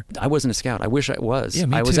later? I wasn't a scout. I wish I was. Yeah,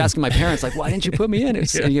 me I was too. asking my parents, like, why didn't you put me in?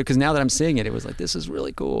 Because now that I'm seeing it, it was like, this is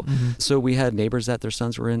really cool. So we had neighbors that their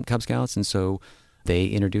sons were in Cub Scouts, and so they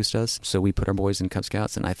introduced us. So we put our boys in Cub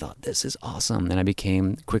Scouts, and I thought, this is awesome. Then I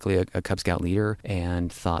became quickly a Cub Scout leader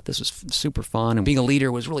and thought this was super fun. And being a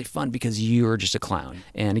leader was really fun because you're just a clown.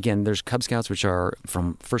 And again, there's Cub Scouts, which are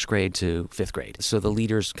from 1st grade to 5th grade. So the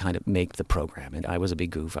leaders kind of make the program. And I was a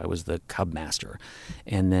big goof. I was the Cub master.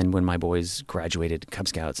 And then when my boys graduated Cub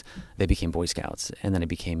Scouts, they became Boy Scouts. And then I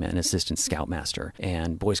became an assistant Scout master.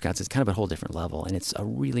 And Boy Scouts is kind of a whole different level. And it's a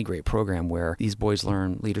really great program where these boys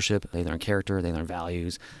learn leadership, they learn character, they learn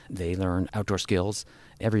values, they learn outdoor skills.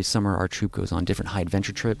 Every summer, our troop goes on different high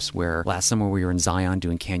adventure trips, where last summer we were in Zion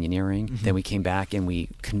doing canyoneering. Then we came back and we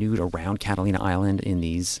canoed around Catalina Island in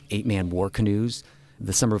these 8-man war canoes.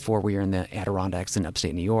 The summer before, we were in the Adirondacks in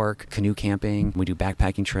upstate New York, canoe camping. We do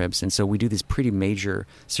backpacking trips. And so we do these pretty major,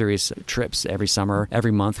 serious trips every summer.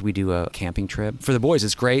 Every month, we do a camping trip. For the boys,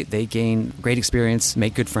 it's great. They gain great experience,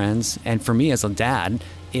 make good friends. And for me as a dad,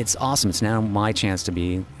 it's awesome. It's now my chance to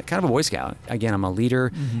be kind of a Boy Scout. Again, I'm a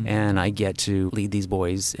leader, and I get to lead these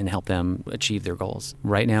boys and help them achieve their goals.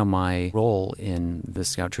 Right now, my role in the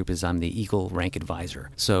Scout troop is I'm the Eagle rank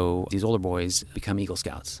advisor. So these older boys become Eagle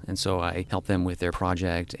Scouts. And so I help them with their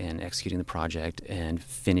project and executing the project and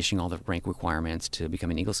finishing all the rank requirements to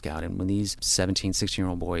become an Eagle Scout. And when these 17,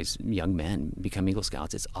 16-year-old boys, young men, become Eagle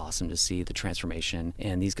Scouts, it's awesome to see the transformation.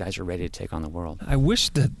 And these guys are ready to take on the world. I wish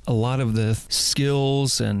that a lot of the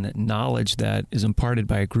skills and knowledge that is imparted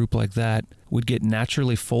by a group like that would get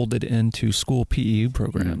naturally folded into school PE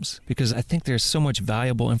programs, because I think there's so much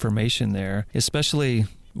valuable information there, especially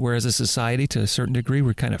where as a society, to a certain degree,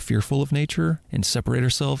 we're kind of fearful of nature and separate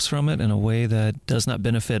ourselves from it in a way that does not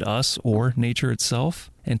benefit us or nature itself.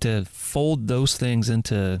 And to fold those things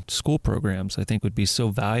into school programs, I think would be so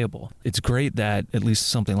valuable. It's great that at least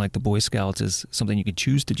something like the Boy Scouts is something you can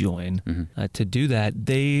choose to join. To do that,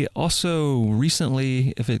 they also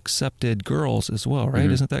recently have accepted girls as well, right?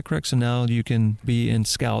 Isn't that correct? So now you can be in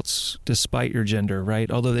Scouts despite your gender, right?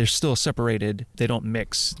 Although they're still separated, they don't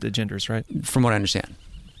mix the genders, right? From what I understand.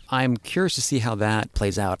 I'm curious to see how that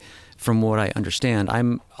plays out. From what I understand,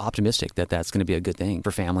 I'm optimistic that that's going to be a good thing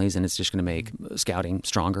for families, and it's just going to make scouting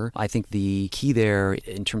stronger. I think the key there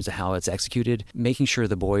in terms of how it's executed, making sure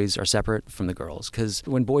the boys are separate from the girls, because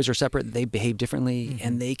when boys are separate, they behave differently,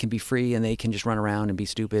 and they can be free, and they can just run around and be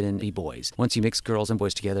stupid and be boys. Once you mix girls and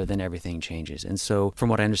boys together, then everything changes. And so from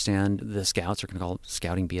what I understand, the scouts are going to call it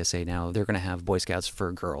Scouting BSA now. They're going to have Boy Scouts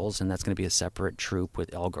for girls, and that's going to be a separate troop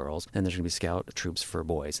with all girls. And there's going to be Scout troops for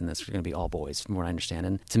boys, and that's going to be all boys, from what I understand.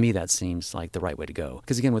 And to me, that seems like the right way to go.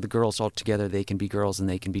 Because again, with the girls all together, they can be girls and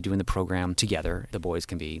they can be doing the program together. The boys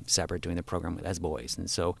can be separate doing the program as boys. And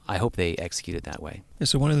so I hope they execute it that way.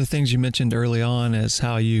 So one of the things you mentioned early on is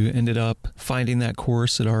how you ended up finding that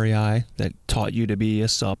course at REI that taught you to be a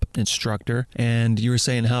SUP instructor. And you were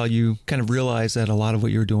saying how you kind of realized that a lot of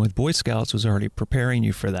what you were doing with Boy Scouts was already preparing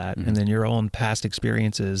you for that. And then your own past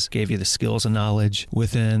experiences gave you the skills and knowledge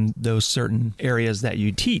within those certain areas that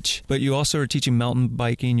you teach. But you also are teaching mountain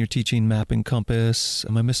biking, you're teaching map and compass.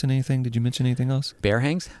 Am I missing anything? Did you mention anything else? Bear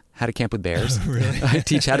hangs? How to camp with bears. Oh, really? I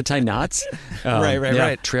teach how to tie knots.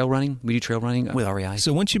 Right. Trail running. We do trail running with REI.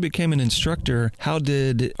 So once you became an instructor, how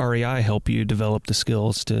did REI help you develop the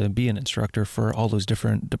skills to be an instructor for all those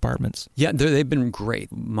different departments? Yeah, they've been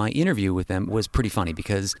great. My interview with them was pretty funny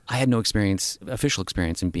because I had no official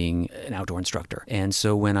experience in being an outdoor instructor. And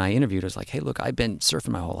so when I interviewed, I was like, hey, look, I've been surfing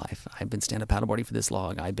my whole life. I've been stand-up paddleboarding for this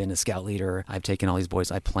long. I've been a scout leader. I've taken all these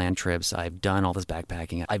boys. I've planned trips. I've done all this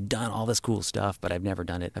backpacking. I've done all this cool stuff, but I've never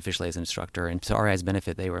done it officially as an instructor. And to REI's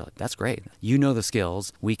benefit, they were like, that's great. You know the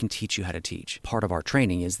skills. We can teach you how to teach. Part of our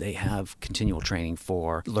training is they have continual training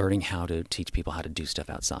for learning how to teach people how to do stuff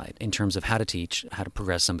outside in terms of how to teach, how to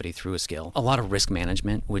progress somebody through a skill. A lot of risk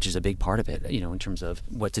management, which is a big part of it, in terms of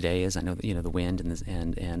what today is. I know, the wind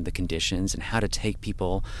and the conditions and how to take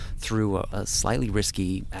people through a slightly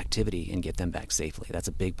risky activity and get them back safely. That's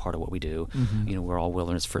a big part of what we do. We're all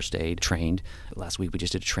wilderness first aid trained. Last week we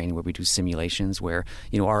just did a training where we do simulations where,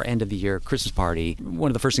 our end of the year Christmas party, one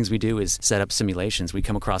of the first things we do is set up simulations. We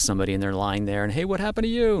come across somebody and they're lying there and, hey, what happened to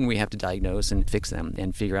you? And we have to diagnose and fix them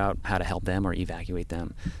and figure out how to help them or evacuate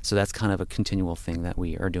them. So that's kind of a continual thing that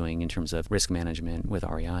we are doing in terms of risk management with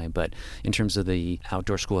REI. But in terms of the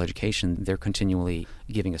outdoor school education, they're continually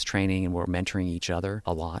giving us training and we're mentoring each other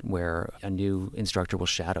a lot, where a new instructor will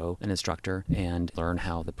shadow an instructor and learn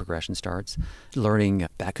how the progression starts. Learning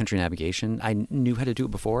backcountry navigation, I knew how to do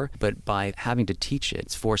it before, but by having to teach it,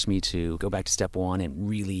 it's forced me to go back to step one and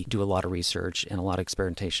really do a lot of research and a lot of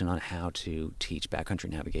experimentation on how to teach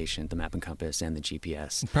backcountry navigation, the map and compass, and the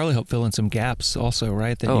GPS. Probably help fill in some gaps also,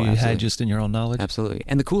 right, that you absolutely. had just in your own knowledge? Absolutely.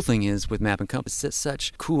 And the cool thing is with map and compass, it's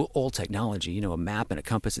such cool old technology. A map and a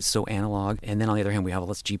compass is so analog. And then on the other hand, we have all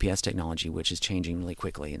this GPS technology, which is changing really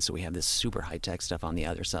quickly. And so we have this super high-tech stuff on the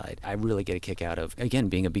other side. I really get a kick out of, again,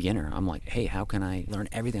 being a beginner. I'm like, hey, how can I learn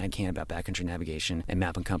everything I can about backcountry navigation and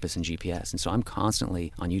map and compass and GPS? And so I'm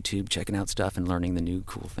constantly on YouTube checking out stuff and learning the new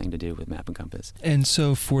cool thing to do with map and compass. And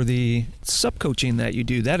so for the SUP coaching that you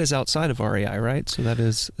do, that is outside of REI, right? So that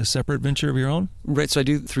is a separate venture of your own? Right. So I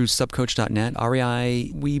do through supcoach.net.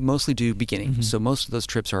 REI, we mostly do beginning. So most of those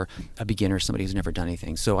trips are a beginner, somebody who's never done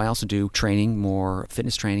anything. So I also do training, more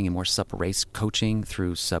fitness training and more SUP race coaching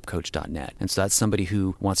through supcoach.net. And so that's somebody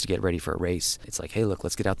who wants to get ready for a race. It's like, hey, look,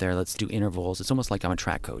 let's get out there. Let's do intervals. It's almost like I'm a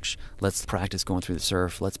track coach. Let's practice going through the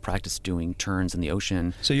surf. Let's practice doing turns in the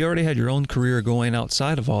ocean. So you already had your own career going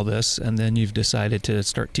outside of all this, and then you've decided to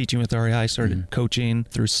start teaching with REI, started coaching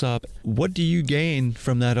through SUP. What do you gain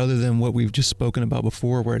from that other than what we've just spoken about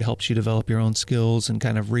before, where it helps you develop your own skills and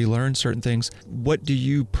kind of relearn certain things? What do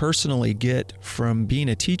you personally get from being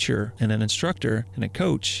a teacher and an instructor and a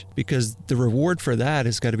coach? Because the reward for that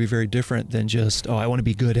has got to be very different than just, I want to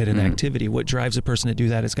be good at an activity. What drives a person to do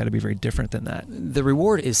that has got to be very different than that. The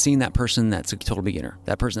reward is seeing that person that's a total beginner,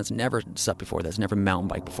 that person that's never SUP before, that's never mountain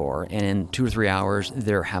biked before, and in 2 or 3 hours,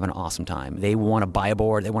 they're having an awesome time. They want to buy a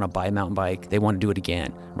board, they want to buy a mountain bike, they want to do it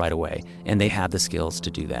again right away, and they have the skills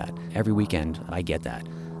to do that. Every weekend, I get that.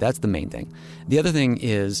 That's the main thing. The other thing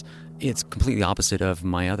is, it's completely opposite of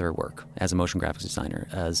my other work as a motion graphics designer.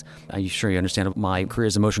 As I'm sure you understand, my career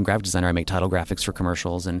as a motion graphic designer, I make title graphics for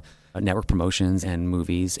commercials and network promotions and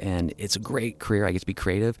movies, and it's a great career. I get to be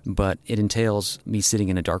creative, but it entails me sitting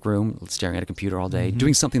in a dark room, staring at a computer all day,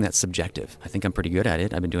 doing something that's subjective. I think I'm pretty good at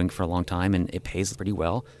it. I've been doing it for a long time, and it pays pretty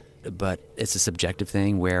well. but it's a subjective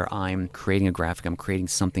thing where I'm creating a graphic, I'm creating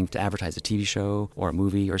something to advertise a TV show or a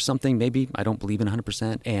movie or something maybe I don't believe in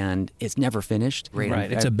 100%, and it's never finished.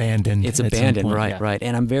 Right, it's abandoned. It's abandoned, right.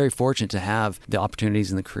 And I'm very fortunate to have the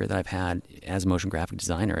opportunities in the career that I've had as a motion graphic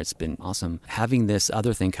designer. It's been awesome. Having this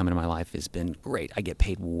other thing come into my life has been great. I get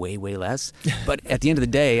paid way, way less, but at the end of the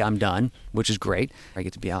day, I'm done, which is great. I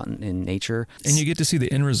get to be out in nature. And you get to see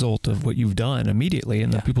the end result of what you've done immediately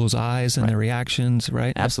in the people's eyes and their reactions,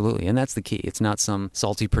 right? Absolutely. And that's the key. It's not some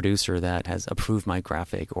salty producer that has approved my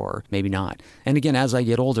graphic, or maybe not. And again, as I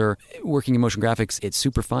get older, working in motion graphics, it's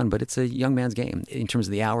super fun, but it's a young man's game in terms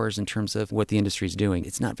of the hours, in terms of what the industry is doing.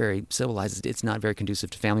 It's not very civilized. It's not very conducive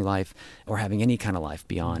to family life or having any kind of life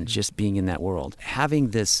beyond just being in that world. Having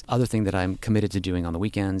this other thing that I'm committed to doing on the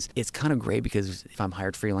weekends, it's kind of great because if I'm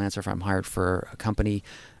hired freelance or if I'm hired for a company,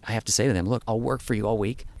 I have to say to them, look, I'll work for you all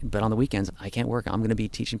week, but on the weekends, I can't work. I'm going to be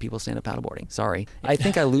teaching people stand-up paddleboarding. Sorry. I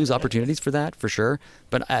think I lose opportunities for that, for sure,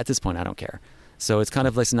 but at this point, I don't care. So it's kind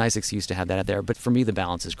of like a nice excuse to have that out there. But for me, the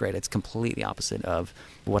balance is great. It's completely opposite of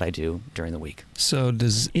what I do during the week. So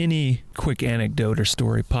does any quick anecdote or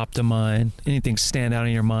story pop to mind? Anything stand out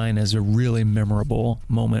in your mind as a really memorable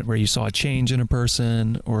moment where you saw a change in a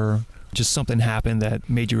person, or just something happened that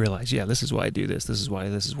made you realize, yeah, this is why I do this. This is why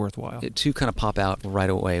this is worthwhile? Two kind of pop out right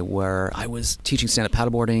away, where I was teaching stand-up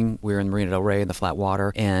paddleboarding. We were in Marina Del Rey in the flat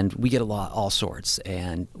water, and we get all sorts.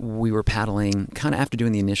 And we were paddling, kind of after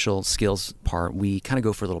doing the initial skills part, we kind of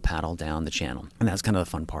go for a little paddle down the channel. And that's kind of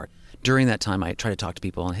the fun part. During that time, I try to talk to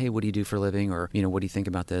people and, hey, what do you do for a living? Or, what do you think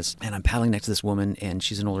about this? And I'm paddling next to this woman, and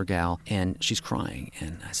she's an older gal, and she's crying.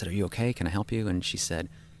 And I said, are you okay? Can I help you? And she said,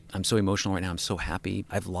 I'm so emotional right now. I'm so happy.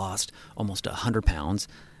 I've lost almost 100 pounds.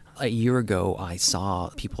 A year ago, I saw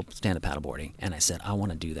people stand up paddleboarding, and I said, I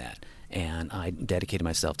want to do that. And I dedicated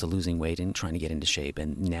myself to losing weight and trying to get into shape.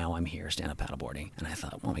 And now I'm here stand-up paddleboarding. And I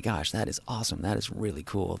thought, oh my gosh, that is awesome. That is really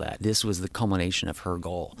cool that this was the culmination of her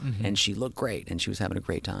goal. Mm-hmm. And she looked great and she was having a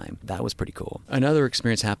great time. That was pretty cool. Another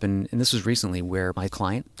experience happened, and this was recently, where my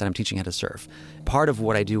client that I'm teaching how to surf, part of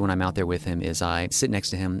what I do when I'm out there with him is I sit next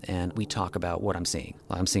to him and we talk about what I'm seeing.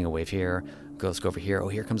 I'm seeing a wave here. Let's go over here. Oh,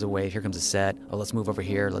 here comes a wave. Here comes a set. Oh, let's move over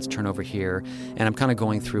here. Let's turn over here. And I'm kind of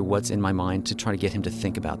going through what's in my mind to try to get him to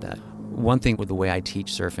think about that. One thing with the way I teach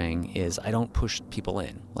surfing is I don't push people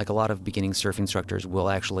in. Like a lot of beginning surf instructors will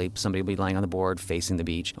actually, somebody will be lying on the board facing the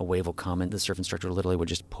beach, a wave will come, and the surf instructor literally would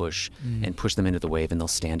just push and push them into the wave, and they'll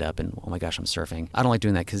stand up and, oh my gosh, I'm surfing. I don't like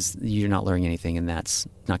doing that because you're not learning anything, and that's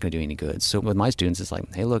not going to do any good. So with my students, it's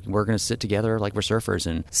like, hey, look, we're going to sit together like we're surfers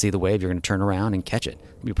and see the wave. You're going to turn around and catch it.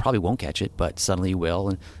 You probably won't catch it, but suddenly you will,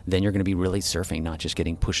 and then you're going to be really surfing, not just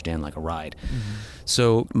getting pushed in like a ride. Mm-hmm.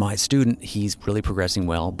 So my student, he's really progressing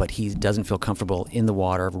well, but he doesn't feel comfortable in the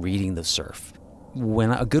water reading the surf.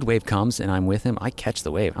 When a good wave comes and I'm with him, I catch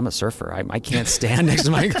the wave. I'm a surfer. I can't stand next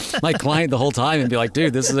to my client the whole time and be like,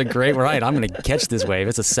 dude, this is a great ride. I'm going to catch this wave.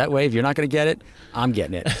 It's a set wave. You're not going to get it. I'm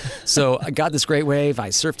getting it. So I got this great wave. I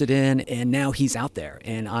surfed it in, and now he's out there.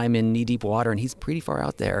 And I'm in knee-deep water, and he's pretty far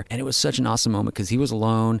out there. And it was such an awesome moment because he was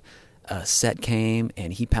alone. A set came,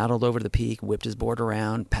 and he paddled over to the peak, whipped his board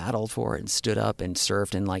around, paddled for it, and stood up and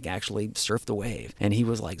surfed and actually surfed the wave. And he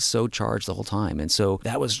was so charged the whole time. And so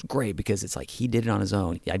that was great because it's he did it on his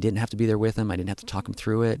own. I didn't have to be there with him. I didn't have to talk him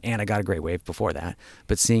through it. And I got a great wave before that.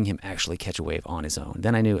 But seeing him actually catch a wave on his own,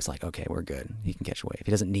 then I knew it's okay, we're good. He can catch a wave.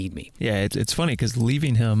 He doesn't need me. Yeah, it's funny because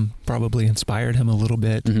leaving him probably inspired him a little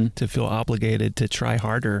bit to feel obligated to try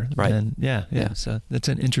harder. Right. Yeah. So that's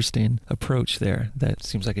an interesting approach there. That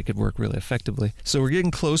seems like it could work really effectively. So we're getting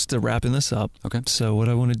close to wrapping this up. Okay. So what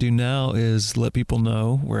I want to do now is let people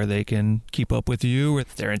know where they can keep up with you,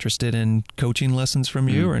 if they're interested in coaching lessons from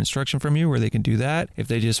you or instruction from you, where they can do that. If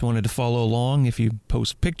they just wanted to follow along, if you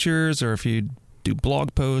post pictures or if you do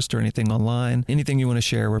blog posts or anything online, anything you want to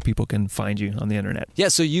share where people can find you on the internet. Yeah,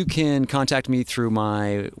 so you can contact me through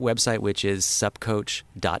my website, which is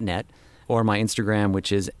supcoach.net, or my Instagram,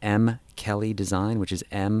 which is Kelley Design, which is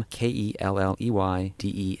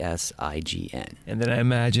MKELLEYDESIGN. And then I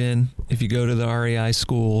imagine if you go to the REI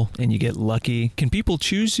school and you get lucky, can people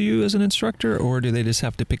choose you as an instructor, or do they just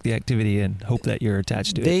have to pick the activity and hope that you're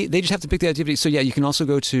attached to it? They just have to pick the activity. So yeah, you can also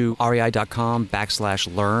go to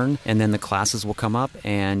rei.com/learn, and then the classes will come up,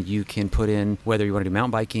 and you can put in whether you want to do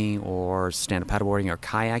mountain biking or stand-up paddleboarding or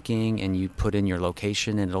kayaking, and you put in your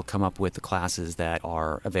location, and it'll come up with the classes that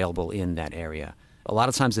are available in that area. A lot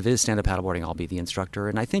of times if it is stand-up paddleboarding, I'll be the instructor.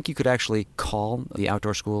 And I think you could actually call the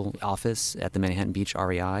outdoor school office at the Manhattan Beach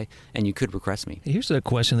REI, and you could request me. Here's a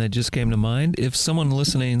question that just came to mind. If someone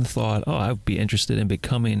listening thought, I'd be interested in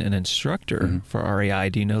becoming an instructor for REI,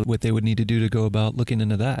 do you know what they would need to do to go about looking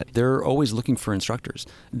into that? They're always looking for instructors.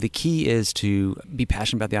 The key is to be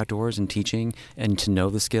passionate about the outdoors and teaching and to know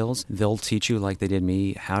the skills. They'll teach you, like they did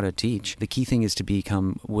me, how to teach. The key thing is to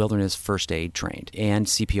become wilderness first aid trained and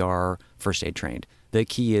CPR first aid trained. The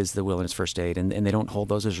key is the wilderness first aid, and they don't hold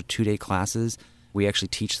those. Those are 2-day classes. We actually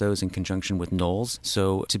teach those in conjunction with NOLS.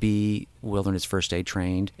 So to be wilderness first aid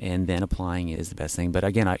trained and then applying it is the best thing. But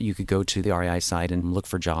again, you could go to the REI site and look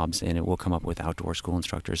for jobs, and it will come up with outdoor school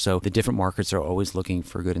instructors. So the different markets are always looking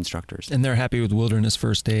for good instructors. And they're happy with wilderness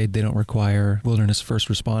first aid. They don't require wilderness first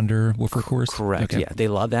responder woofer course? Correct. Okay. Yeah, they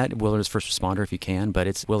love that, wilderness first responder if you can, but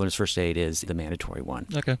it's wilderness first aid is the mandatory one.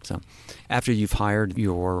 Okay. So after you've hired,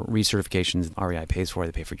 your recertifications, REI pays for it,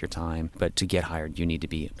 they pay for your time. But to get hired, you need to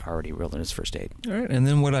be already wilderness first aid. All right. And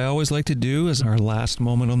then what I always like to do as our last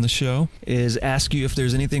moment on the show is ask you if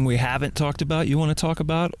there's anything we haven't talked about you want to talk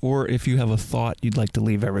about, or if you have a thought you'd like to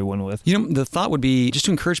leave everyone with. The thought would be just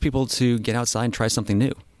to encourage people to get outside and try something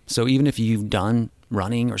new. So even if you've done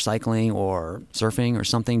running or cycling or surfing or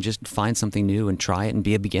something, just find something new and try it and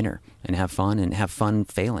be a beginner and have fun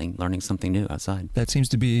failing, learning something new outside. That seems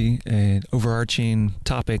to be an overarching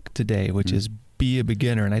topic today, which is be a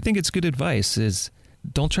beginner. And I think it's good advice is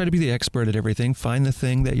don't try to be the expert at everything. Find the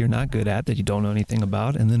thing that you're not good at, that you don't know anything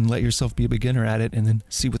about, and then let yourself be a beginner at it and then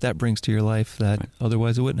see what that brings to your life that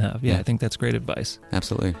otherwise it wouldn't have. Yeah, I think that's great advice.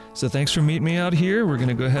 Absolutely. So thanks for meeting me out here. We're going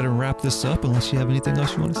to go ahead and wrap this up unless you have anything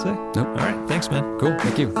else you want to say. Nope. All right. Thanks, man. Cool.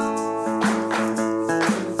 Thank you.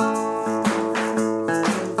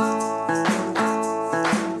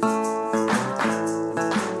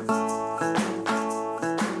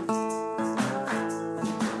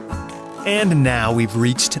 And now we've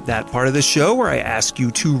reached that part of the show where I ask you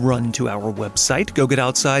to run to our website,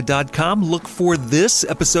 gogetoutside.com, look for this,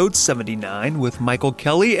 episode 79 with Michael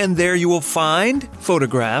Kelley, and there you will find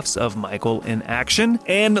photographs of Michael in action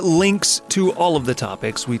and links to all of the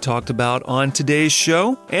topics we talked about on today's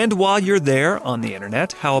show. And while you're there on the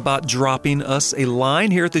internet, how about dropping us a line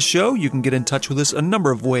here at the show? You can get in touch with us a number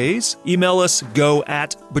of ways. Email us,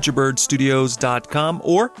 go@butcherbirdstudios.com,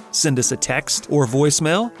 or send us a text or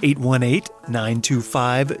voicemail,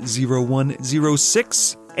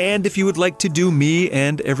 818-925-0106. And if you would like to do me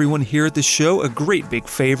and everyone here at the show a great big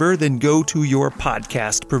favor, then go to your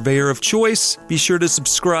podcast purveyor of choice. Be sure to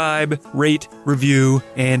subscribe, rate, review,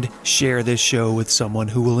 and share this show with someone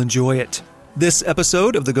who will enjoy it. This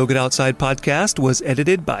episode of the Go Get Outside podcast was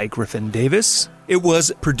edited by Griffin Davis. It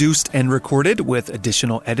was produced and recorded with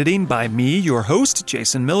additional editing by me, your host,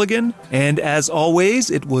 Jason Milligan. And as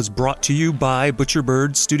always, it was brought to you by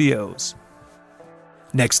Butcherbird Studios.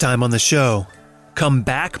 Next time on the show, come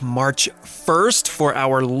back March 1st for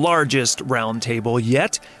our largest roundtable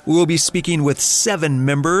yet. We will be speaking with 7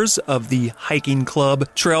 members of the hiking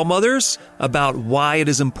club Trail Mothers about why it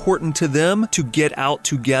is important to them to get out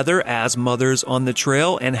together as mothers on the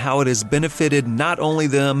trail and how it has benefited not only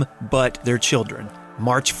them, but their children.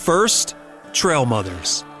 March 1st, Trail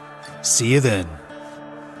Mothers. See you then.